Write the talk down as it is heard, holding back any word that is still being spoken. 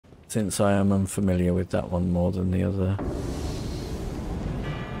since I am unfamiliar with that one more than the other.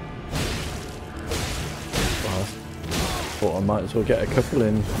 Well, I thought I might as well get a couple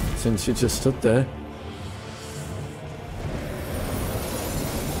in since you just stood there.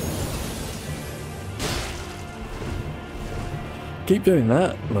 Keep doing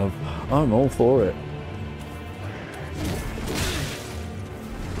that, love. I'm all for it.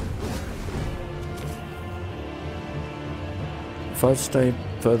 If I stay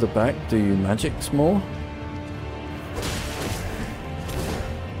further back, do you magics more?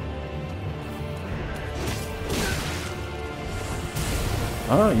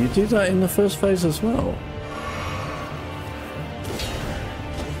 Ah, you do that in the first phase as well.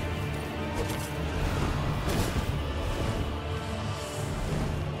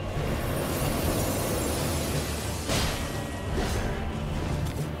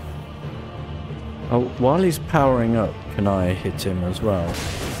 Oh, while he's powering up, can I hit him as well?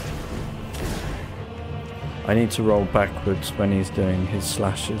 I need to roll backwards when he's doing his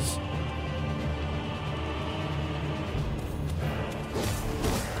slashes.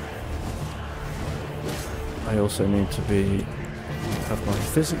 I also need to have my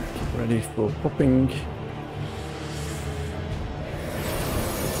physic ready for popping.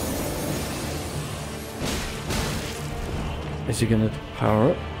 Is he going to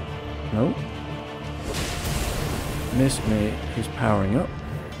power up? No. Missed me. He's powering up.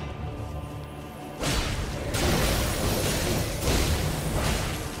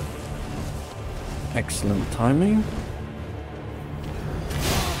 Excellent timing.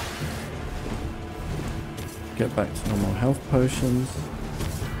 Get back to normal health potions.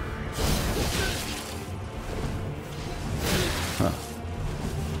 Huh.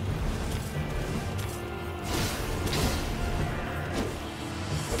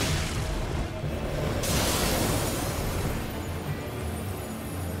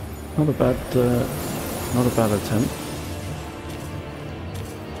 Not a bad attempt.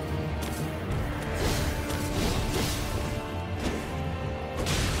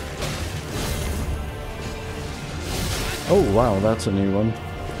 Oh wow, that's a new one.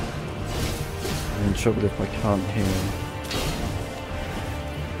 I'm in trouble if I can't hear him.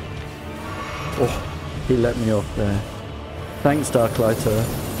 Oh, he let me off there. Thanks, Darklighter.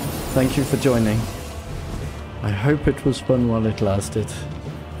 Thank you for joining. I hope it was fun while it lasted.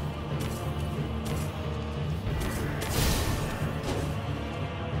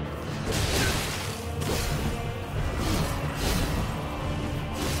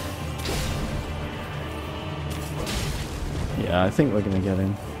 Yeah, I think we're gonna get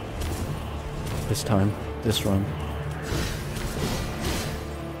in. This time. This run.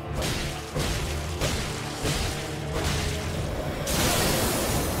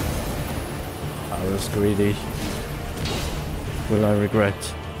 I was greedy. Will I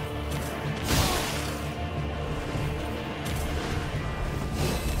regret?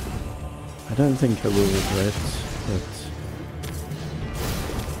 I don't think I will regret, but...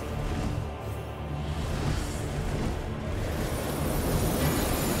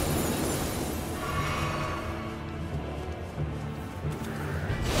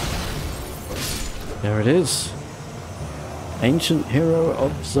 there it is. Ancient Hero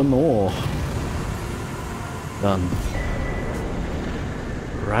of Zamor. Done.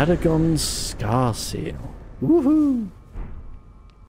 Radagon's Scar Seal. Woohoo!